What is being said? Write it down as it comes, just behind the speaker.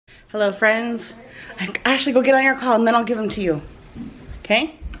Hello friends. Ashley, go get on your call and then I'll give them to you.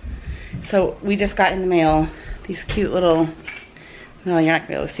 Okay? So we just got in the mail these cute little, no, you're not gonna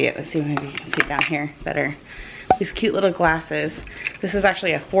be able to see it. Let's see, maybe you can see it down here better. These cute little glasses. This is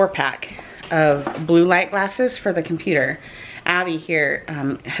actually a 4-pack of blue light glasses for the computer. Abby here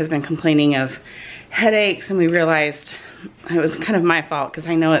has been complaining of headaches, and we realized it was kind of my fault because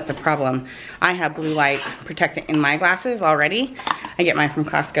I know it's a problem. I have blue light protectant in my glasses already. I get mine from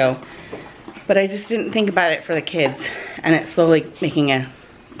Costco, but I just didn't think about it for the kids, and it's slowly making a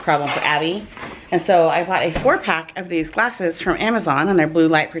problem for Abby. And so I bought a 4-pack of these glasses from Amazon, and they're blue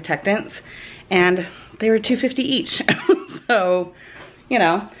light protectants, and they were $2.50 each. So, you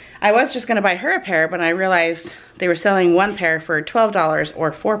know, I was just gonna buy her a pair, but I realized they were selling 1 pair for $12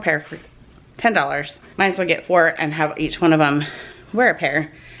 or 4 pair for $10. Might as well get 4 and have each one of them wear a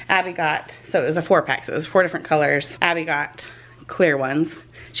pair. Abby got, so it was a 4-pack, so it was 4 different colors. Abby got clear ones.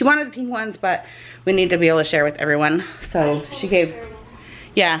 She wanted the pink ones, but we need to be able to share with everyone. So she gave,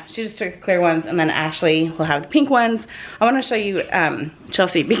 yeah, she just took clear ones, and then Ashley will have the pink ones. I want to show you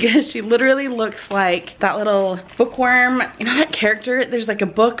Chelsea, because she literally looks like that little bookworm. You know that character? There's like a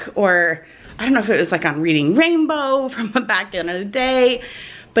book, or I don't know if it was like on Reading Rainbow from back in the day,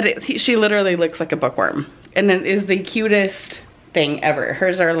 but she literally looks like a bookworm, and it is the cutest thing ever.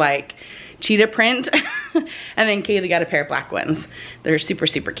 Hers are like cheetah print, and then Kaylee got a pair of black ones. They're super,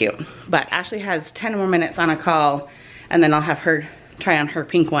 super cute. But Ashley has 10 more minutes on a call, and then I'll have her try on her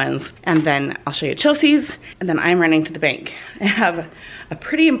pink ones, and then I'll show you Chelsea's, and then I'm running to the bank. I have a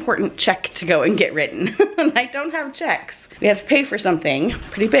pretty important check to go and get written, and I don't have checks. We have to pay for something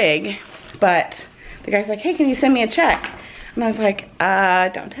pretty big, but the guy's like, hey, can you send me a check? And I was like, I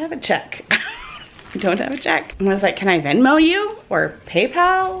don't have a check. I don't have a check. And I was like, can I Venmo you or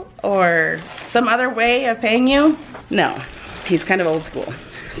PayPal or some other way of paying you? No, he's kind of old school.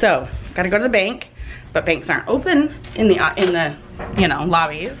 So gotta go to the bank, but banks aren't open in the you know,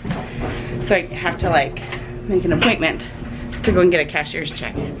 lobbies. So I have to like make an appointment to go and get a cashier's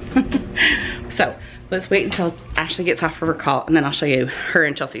check. So let's wait until Ashley gets off of her call, and then I'll show you her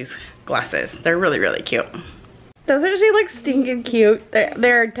and Chelsea's glasses. They're really, really cute. Doesn't she look stinking cute?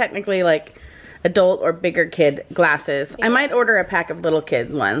 They're technically like adult or bigger kid glasses. Yeah. I might order a pack of little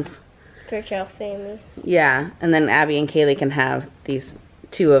kid ones. For Chelsea and me. Yeah, and then Abby and Kaylee can have these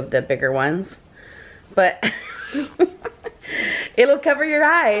 2 of the bigger ones. But it'll cover your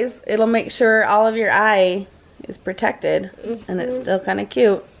eyes. It'll make sure all of your eye is protected, and it's still kind of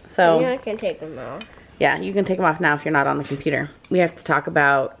cute. So yeah, I can take them off. Yeah, you can take them off now if you're not on the computer. We have to talk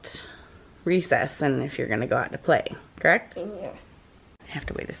about recess and if you're gonna go out to play, correct? Yeah. I have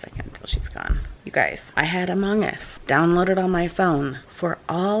to wait a second until she's gone. You guys, I had Among Us downloaded on my phone for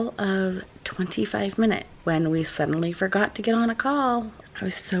all of 25 minutes when we suddenly forgot to get on a call. I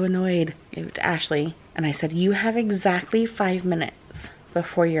was so annoyed. I gave it to Ashley, and I said, you have exactly 5 minutes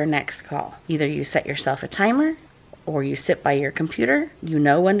before your next call. Either you set yourself a timer, or you sit by your computer. You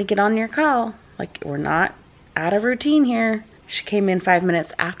know when to get on your call. Like, we're not out of routine here. She came in 5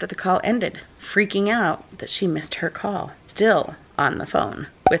 minutes after the call ended, freaking out that she missed her call. Still on the phone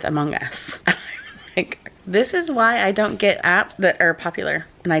with Among Us. Like, this is why I don't get apps that are popular.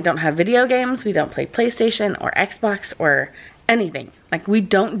 And I don't have video games. We don't play PlayStation or Xbox or anything. Like, we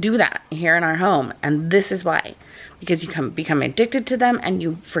don't do that here in our home. And this is why. Because you become addicted to them and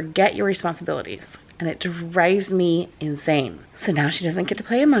you forget your responsibilities. And it drives me insane. So now she doesn't get to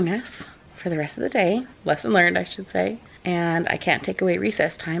play Among Us for the rest of the day. Lesson learned, I should say. And I can't take away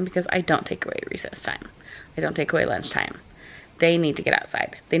recess time because I don't take away recess time. I don't take away lunchtime. They need to get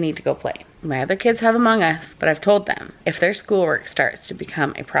outside. They need to go play. My other kids have Among Us, but I've told them if their schoolwork starts to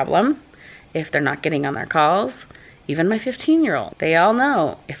become a problem, if they're not getting on their calls, even my 15-year-old, they all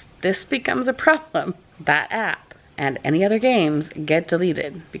know if this becomes a problem, that app and any other games get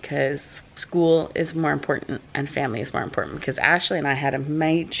deleted, because school is more important and family is more important. Because Ashley and I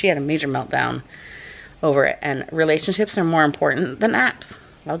she had a major meltdown over it, and relationships are more important than apps.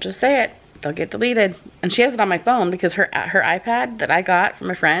 I'll just say it. They'll get deleted. And she has it on my phone because her iPad that I got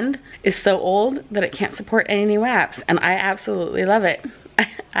from a friend is so old that it can't support any new apps. And I absolutely love it. I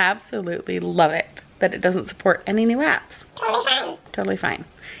absolutely love it that it doesn't support any new apps. Totally fine. Totally fine.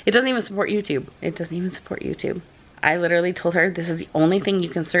 It doesn't even support YouTube. It doesn't even support YouTube. I literally told her this is the only thing you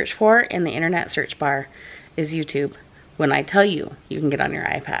can search for in the internet search bar is YouTube. When I tell you, you can get on your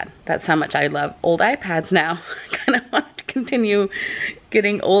iPad. That's how much I love old iPads now. I kind of want to continue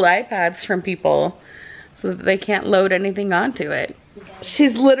getting old iPads from people so that they can't load anything onto it.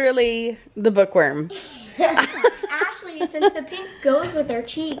 She's literally the bookworm. Ashley, since the pink goes with her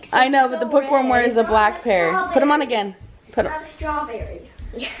cheeks. I know, but the bookworm wears a black pair. Put them on again. Put them. Strawberry.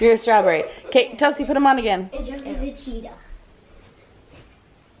 Yeah. You're a strawberry. Okay, Chelsea, put them on again. And Jeff's a cheetah.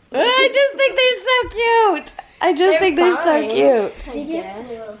 I just think they're so cute. I just think they're so cute. Did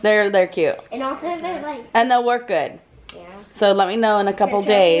you? They're cute. And also they're like. And they'll work good. Yeah. So let me know in a couple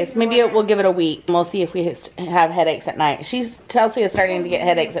days. Maybe we'll give it a week. And we'll see if we have headaches at night. Chelsea is starting to get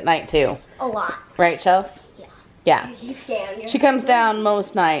headaches at night too. A lot. Right, Chelsea? Yeah. Yeah. You stay on your She comes down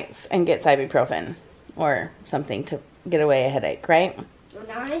most nights and gets ibuprofen or something to get away a headache, right? Well,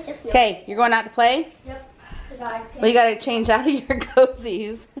 now I just know. Okay, you're going out to play? Yep. Well, you gotta change out of your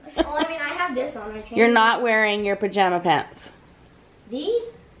cozies. Well, I mean, I have this on. I changed. You're not wearing your pajama pants. These?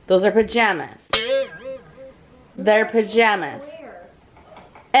 Those are pajamas. They're pajamas. Where?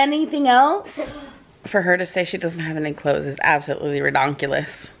 Anything else? For her to say she doesn't have any clothes is absolutely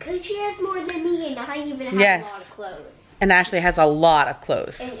redonkulous. Because she has more than me, and I even have Yes. a lot of clothes. And Ashley has a lot of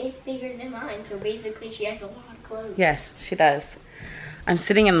clothes. And it's bigger than mine, so basically she has a lot of clothes. Yes, she does. I'm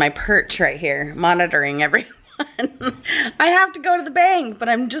sitting in my perch right here, monitoring everyone. I have to go to the bank, but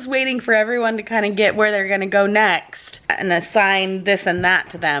I'm just waiting for everyone to kind of get where they're gonna go next and assign this and that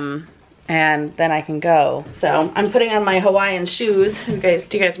to them, and then I can go. So I'm putting on my Hawaiian shoes. Do you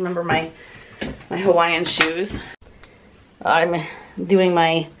guys remember my Hawaiian shoes? I'm doing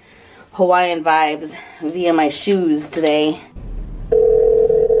my Hawaiian vibes via my shoes today.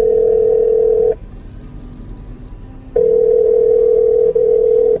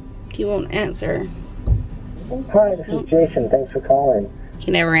 He won't answer. Hi, this is Jason. Thanks for calling.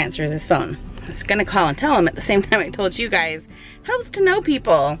 He never answers his phone. I was gonna call and tell him at the same time I told you guys. Helps to know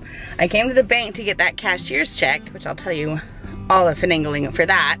people. I came to the bank to get that cashier's check, which I'll tell you all the finagling for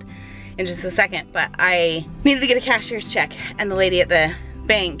that in just a second, but I needed to get a cashier's check, and the lady at the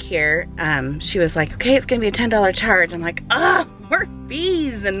bank here, she was like, okay, it's gonna be a $10 charge. I'm like, more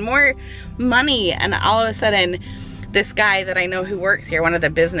fees and more money, and all of a sudden, this guy that I know who works here, one of the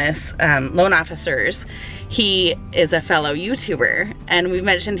business loan officers, he is a fellow YouTuber, and we've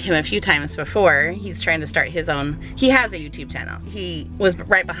mentioned him a few times before. He's trying to start his own, he has a YouTube channel. He was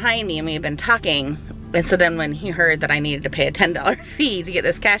right behind me and we had been talking, and so then when he heard that I needed to pay a $10 fee to get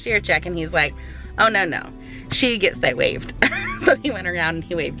this cashier check, and he's like, oh no, she gets that waived. So he went around and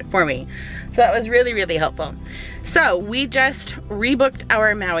he waived it for me. So that was really, really helpful. So we just rebooked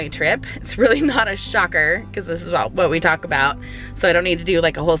our Maui trip. It's really not a shocker because this is about what we talk about. So I don't need to do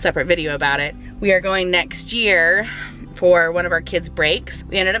like a whole separate video about it. We are going next year for one of our kids' breaks.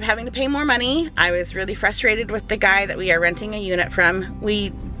 We ended up having to pay more money. I was really frustrated with the guy that we are renting a unit from. We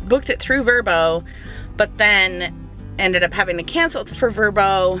booked it through Vrbo, but then ended up having to cancel it for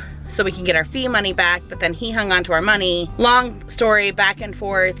Vrbo so we can get our fee money back, but then he hung on to our money. Long story, back and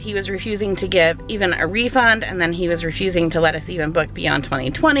forth. He was refusing to give even a refund, and then he was refusing to let us even book beyond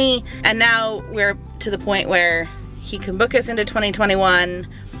 2020. And now we're to the point where he can book us into 2021,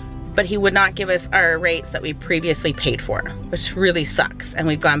 but he would not give us our rates that we previously paid for, which really sucks. And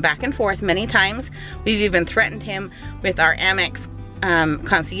we've gone back and forth many times. We've even threatened him with our Amex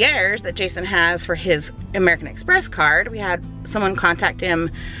concierge that Jason has for his American Express card. We had someone contact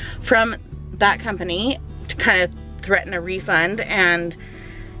him from that company to kind of threaten a refund, and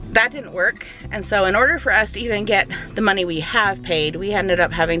that didn't work. And so in order for us to even get the money we have paid, we ended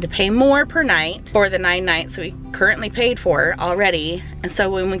up having to pay more per night for the 9 nights that we currently paid for already. And so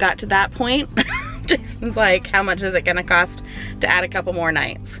when we got to that point, Jason's like, how much is it gonna cost to add a couple more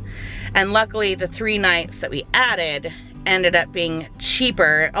nights? And luckily the 3 nights that we added ended up being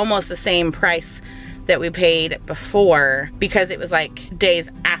cheaper, almost the same price that we paid before, because it was like days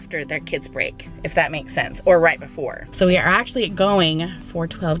after their kids break, if that makes sense, or right before. So we are actually going for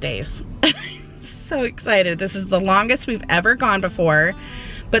 12 days. So excited. This is the longest we've ever gone before,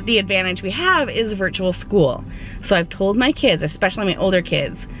 but the advantage we have is virtual school. So I've told my kids, especially my older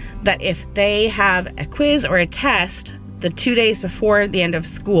kids, that if they have a quiz or a test the 2 days before the end of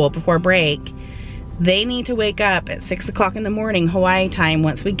school, before break, they need to wake up at 6 o'clock in the morning Hawaii time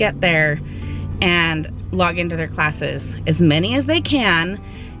once we get there and log into their classes, as many as they can,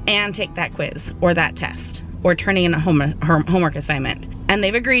 and take that quiz or that test or turning in a homework assignment. And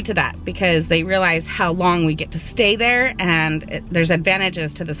they've agreed to that because they realize how long we get to stay there, and there's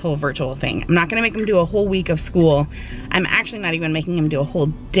advantages to this whole virtual thing. I'm not gonna make them do a whole week of school. I'm actually not even making them do a whole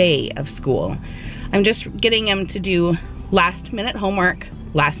day of school. I'm just getting them to do last minute homework,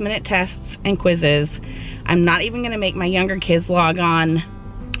 last minute tests and quizzes. I'm not even gonna make my younger kids log on.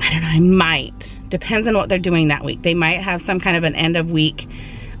 I don't know, I might. Depends on what they're doing that week. They might have some kind of an end of week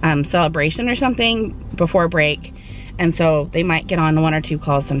celebration or something before break. And so they might get on 1 or 2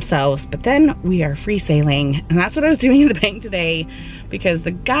 calls themselves, but then we are free sailing. And that's what I was doing in the bank today, because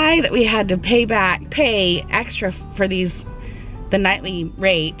the guy that we had to pay extra for these the nightly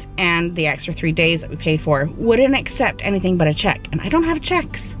rate and the extra 3 days that we paid for, wouldn't accept anything but a check. And I don't have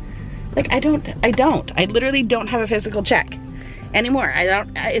checks. Like, I literally don't have a physical check anymore.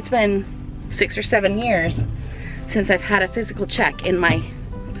 It's been 6 or 7 years since I've had a physical check in my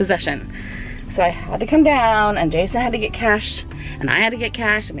possession. So I had to come down, and Jason had to get cash, and I had to get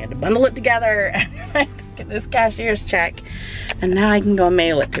cash, and we had to bundle it together and get this cashier's check. And now I can go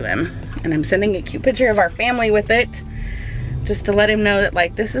mail it to him. And I'm sending a cute picture of our family with it, just to let him know that,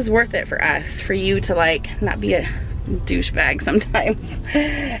 like, this is worth it for us, for you to, like, not be a douchebag sometimes.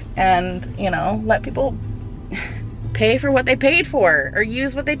 And, you know, let people pay for what they paid for, or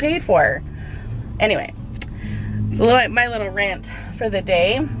use what they paid for. Anyway, my little rant for the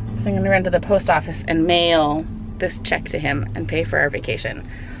day. So I'm gonna run to the post office and mail this check to him and pay for our vacation.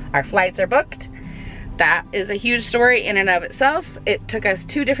 Our flights are booked. That is a huge story in and of itself. It took us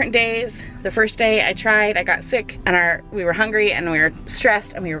 2 different days. The first day I tried, I got sick, and we were hungry and we were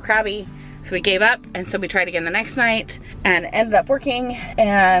stressed and we were crabby. So we gave up, and so we tried again the next night and ended up working,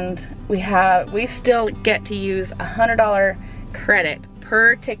 and we still get to use $100 credit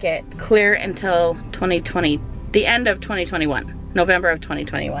per ticket clear until 2020, the end of 2021. November of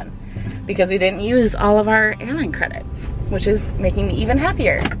 2021, because we didn't use all of our airline credits, which is making me even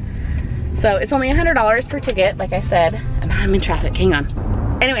happier. So it's only $100 per ticket, like I said, and I'm in traffic, hang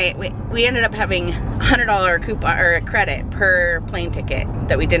on. Anyway, we ended up having $100 coupon or credit per plane ticket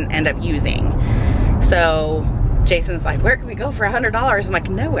that we didn't end up using. So Jason's like, where can we go for $100? I'm like,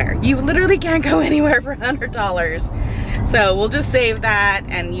 nowhere. You literally can't go anywhere for $100. So we'll just save that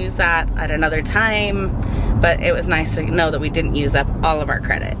and use that at another time. But it was nice to know that we didn't use up all of our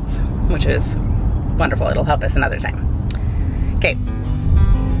credits, which is wonderful. It'll help us another time. Okay.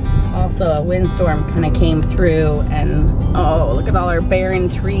 Also, a windstorm kind of came through, and oh, look at all our barren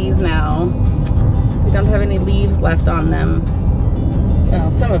trees now. We don't have any leaves left on them.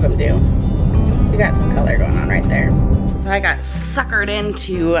 Well, some of them do. We got some color going on right there. So I got suckered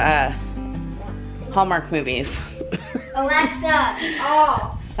into Hallmark movies. Alexa,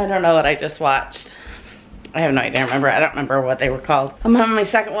 off. I don't know what I just watched. I have no idea. I don't remember what they were called. I'm having my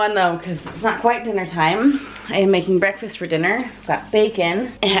second one though, because it's not quite dinner time. I am making breakfast for dinner. I've got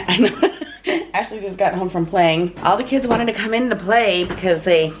bacon. And Ashley just got home from playing. All the kids wanted to come in to play because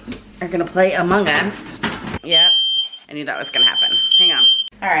they are gonna play Among Us. Yep, I knew that was gonna happen. Hang on.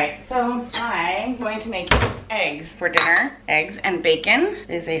 All right, so I'm going to make eggs for dinner. Eggs and bacon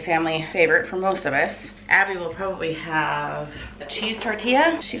is a family favorite for most of us. Abby will probably have a cheese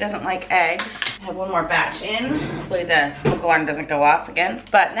tortilla. She doesn't like eggs. I have one more batch in. Hopefully the smoke alarm doesn't go off again.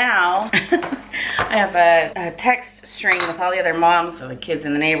 But now I have a text string with all the other moms of the kids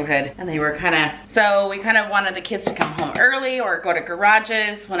in the neighborhood, and they were so we kind of wanted the kids to come home early or go to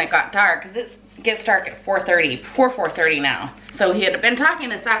garages when it got dark, because it gets dark at 4:30, before 4:30 now. So he had been talking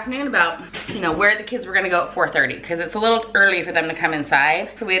this afternoon about, you know, where the kids were gonna go at 4:30, because it's a little early for them to come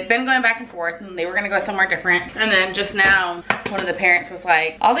inside. So we had been going back and forth, and they were gonna go somewhere different. And then just now, one of the parents was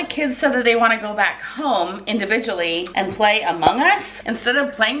like, all the kids said that they wanna go back home individually and play Among Us instead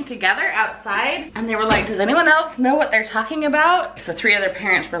of playing together outside. And they were like, does anyone else know what they're talking about? So 3 other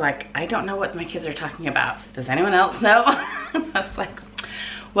parents were like, I don't know what my kids are talking about. Does anyone else know? I was like,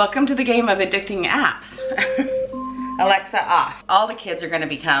 welcome to the game of addicting apps. Alexa off. All the kids are gonna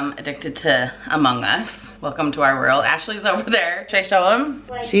become addicted to Among Us. Welcome to our world. Ashley's over there. Should I show them?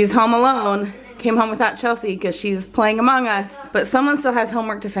 She's home alone. Came home without Chelsea because she's playing Among Us. But someone still has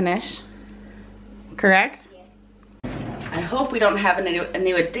homework to finish. Correct? I hope we don't have a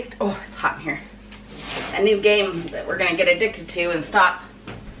new addict. Oh, it's hot in here. A new game that we're gonna get addicted to and stop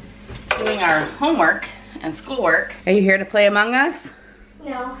doing our homework and schoolwork. Are you here to play Among Us?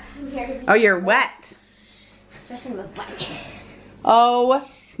 No, I'm here to Oh, you're wet. especially with bunny. Oh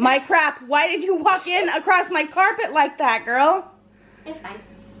my crap. Why did you walk in across my carpet like that, girl? It's fine.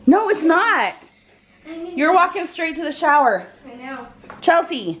 No, it's not. You're walking straight to the shower. I know.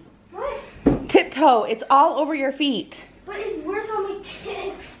 Chelsea, What? tiptoe. It's all over your feet. Where's all my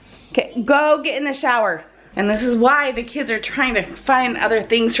tip? Okay, go get in the shower. And this is why the kids are trying to find other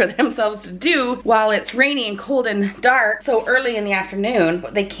things for themselves to do while it's rainy and cold and dark so early in the afternoon.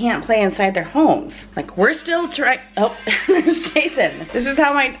 They can't play inside their homes. Like, we're still trying. Oh, there's Jason. This is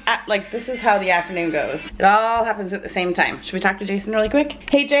how this is how the afternoon goes. It all happens at the same time. Should we talk to Jason really quick?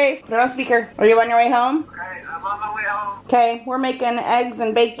 Hey, Jace, put it on speaker. Are you on your way home? Okay, I'm on my way home. Okay, we're making eggs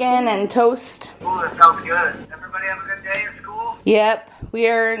and bacon and toast. Ooh, that sounds good. Everybody have a good day at school? Yep, we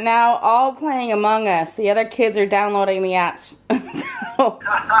are now all playing Among Us. The other kids are downloading the apps. So,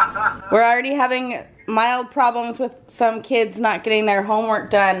 we're already having mild problems with some kids not getting their homework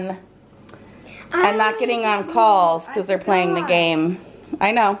done. And not getting on calls because they're playing the game.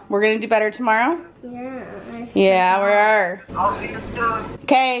 I know. We're gonna do better tomorrow? Yeah. Yeah, we are. I'll see you soon.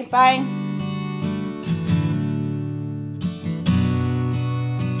 Okay, bye.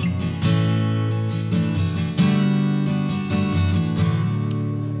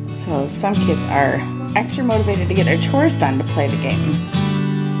 So some kids are extra motivated to get their chores done to play the game.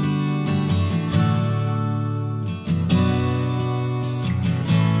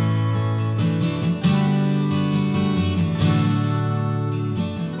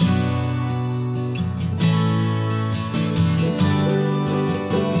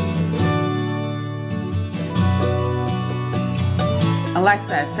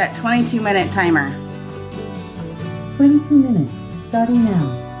 Alexa, set 22-minute timer. 22 minutes, starting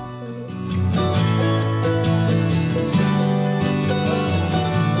now.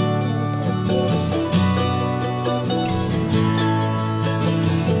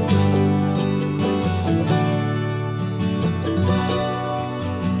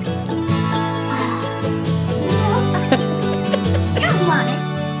 Come on.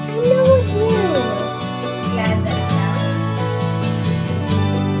 I know you. Yeah, that's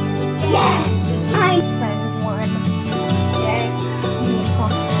Yes! I friends won.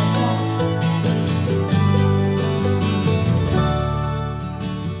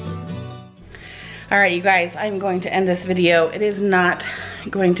 Alright, you guys, I'm going to end this video. It is not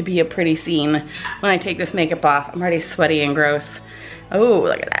going to be a pretty scene when I take this makeup off. I'm already sweaty and gross. Oh,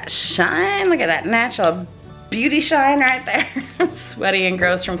 look at that shine. Look at that natural beauty shine right there. I'm sweaty and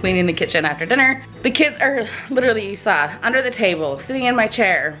gross from cleaning the kitchen after dinner. The kids are literally, you saw, under the table, sitting in my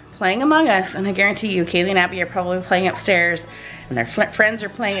chair, playing Among Us, and I guarantee you, Kaylee and Abby are probably playing upstairs, and their friends are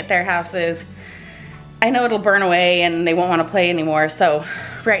playing at their houses. I know it'll burn away and they won't want to play anymore, so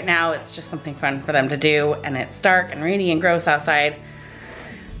right now it's just something fun for them to do, and it's dark and rainy and gross outside.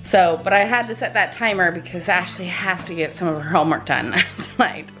 So, but I had to set that timer because Ashley has to get some of her homework done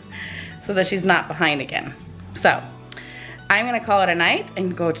tonight so that she's not behind again. So, I'm gonna call it a night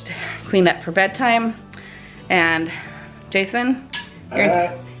and go to clean up for bedtime. And Jason,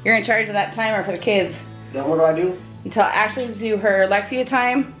 you're in charge of that timer for the kids. Then what do I do? You tell Ashley to do her Lexia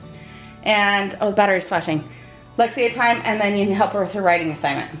time, and, oh, the battery's flashing. Lexia time, and then you help her with her writing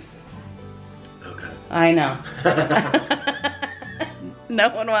assignment. Okay. I know. No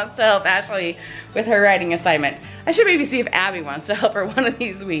one wants to help Ashley with her writing assignment. I should maybe see if Abby wants to help her one of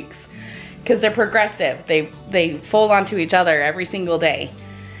these weeks, because they're progressive. They fold onto each other every single day.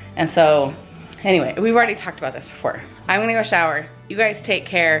 And so, anyway, we've already talked about this before. I'm gonna go shower. You guys take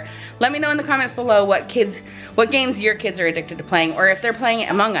care. Let me know in the comments below what games your kids are addicted to playing, or if they're playing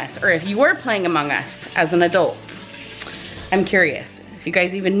Among Us, or if you were playing Among Us as an adult. I'm curious if you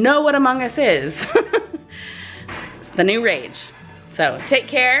guys even know what Among Us is. It's the new rage. So take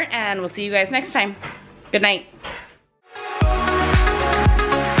care, and we'll see you guys next time. Good night.